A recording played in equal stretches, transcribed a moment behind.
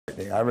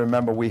everything. I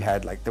remember we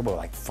had there were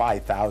like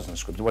 5,000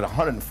 scripts. There were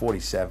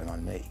 147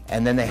 on me.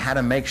 And then they had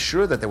to make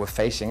sure that they were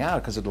facing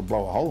out because it'll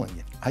blow a hole in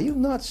you. Are you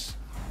nuts?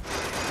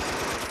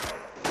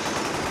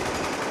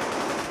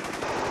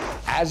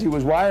 As he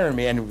was wiring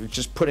me and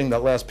just putting the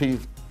last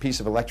piece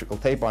of electrical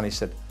tape on, he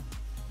said,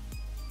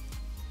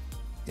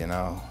 you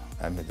know,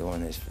 I've been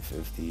doing this for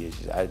 50 years.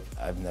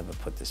 I've never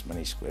put this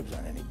many squibs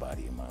on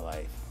anybody in my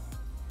life.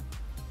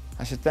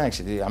 I said, thanks.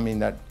 I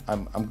mean,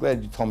 I'm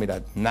glad you told me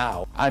that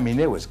now. I mean,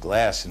 there was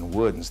glass and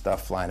wood and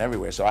stuff flying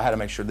everywhere, so I had to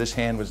make sure this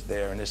hand was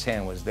there and this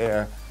hand was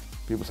there.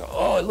 People said,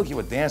 oh, look, you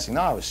were dancing.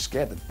 No, I was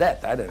scared to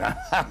death. I didn't.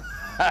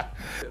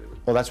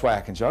 Well, that's why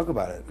I can joke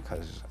about it,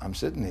 because I'm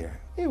sitting here.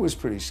 It was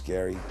pretty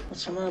scary.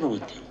 What's the matter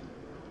with you?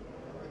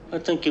 I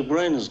think your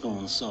brain is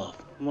going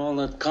soft from all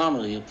that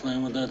comedy you're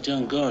playing with that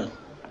young girl.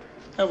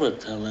 Never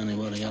tell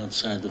anybody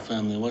outside the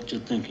family what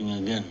you're thinking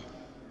again.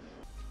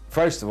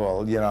 First of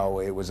all, you know,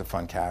 it was a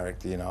fun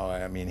character, you know.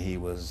 I mean, he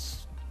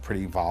was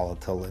pretty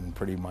volatile and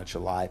pretty much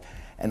alive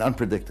and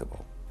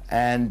unpredictable.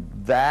 And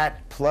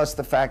that, plus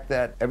the fact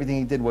that everything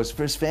he did was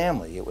for his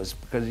family. It was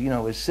because, you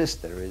know, his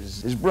sister,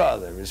 his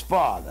brother, his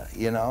father,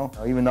 you know.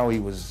 Even though he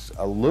was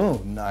a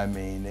loon, I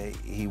mean,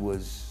 he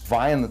was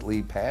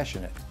violently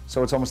passionate.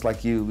 So it's almost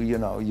like you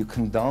know, you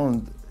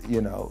condoned,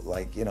 you know,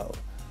 like, you know,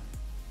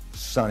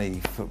 Sonny,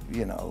 for,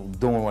 you know,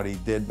 doing what he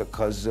did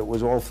because it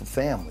was all for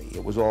family.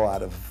 It was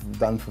all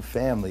done for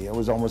family. It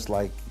was almost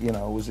like, you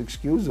know, it was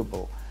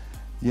excusable,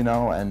 you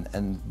know,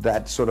 and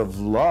that sort of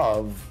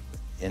love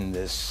in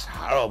this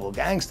horrible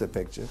gangster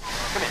picture.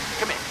 Come here,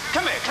 come here,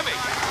 come here, come here.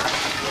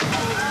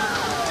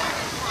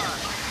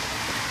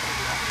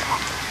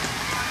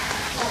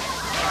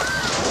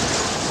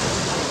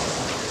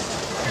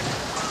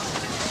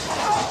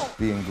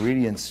 The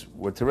ingredients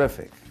were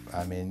terrific.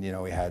 I mean, you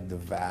know, we had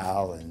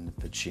Val and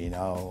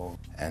Pacino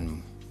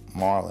and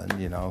Marlon,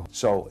 you know.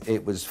 So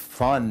it was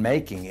fun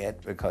making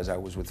it because I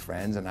was with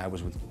friends and I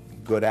was with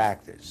good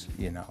actors,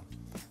 you know.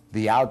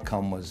 The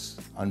outcome was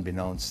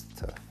unbeknownst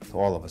to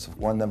all of us.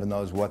 One never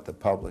knows what the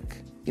public,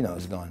 you know,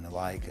 is going to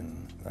like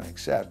and going to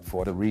accept.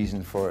 For the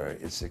reason for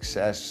its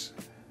success,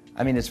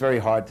 I mean, it's very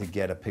hard to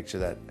get a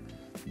picture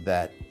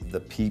that the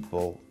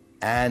people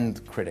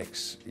and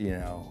critics, you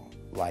know,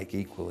 like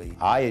equally.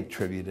 I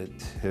attribute it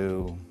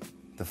to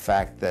the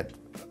fact that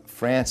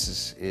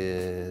Francis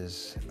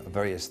is a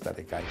very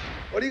aesthetic guy.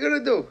 What are you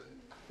gonna do?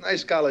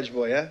 Nice college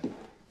boy, huh?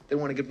 Didn't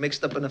want to get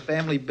mixed up in the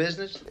family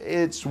business?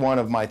 It's one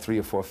of my 3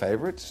 or 4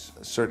 favorites.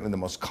 Certainly the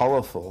most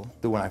colorful.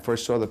 When I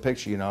first saw the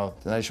picture, you know,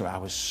 the night show, I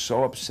was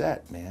so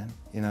upset, man.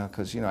 You know,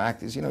 because, you know,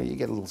 actors, you know, you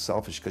get a little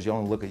selfish because you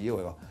only look at you.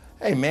 I go,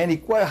 hey, man,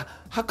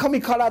 how come he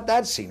cut out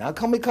that scene? How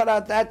come he cut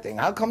out that thing?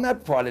 How come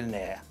that part in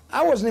there?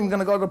 I wasn't even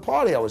gonna go to the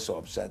party, I was so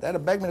upset. They had to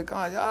beg me to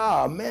come.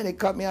 Oh, man, he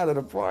cut me out of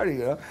the party,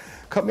 you know.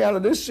 Cut me out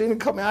of this scene and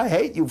cut me out. I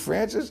hate you,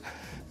 Francis,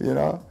 you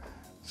know.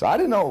 So I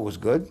didn't know it was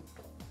good.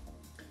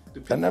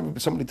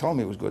 Somebody told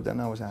me it was good, then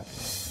I was happy.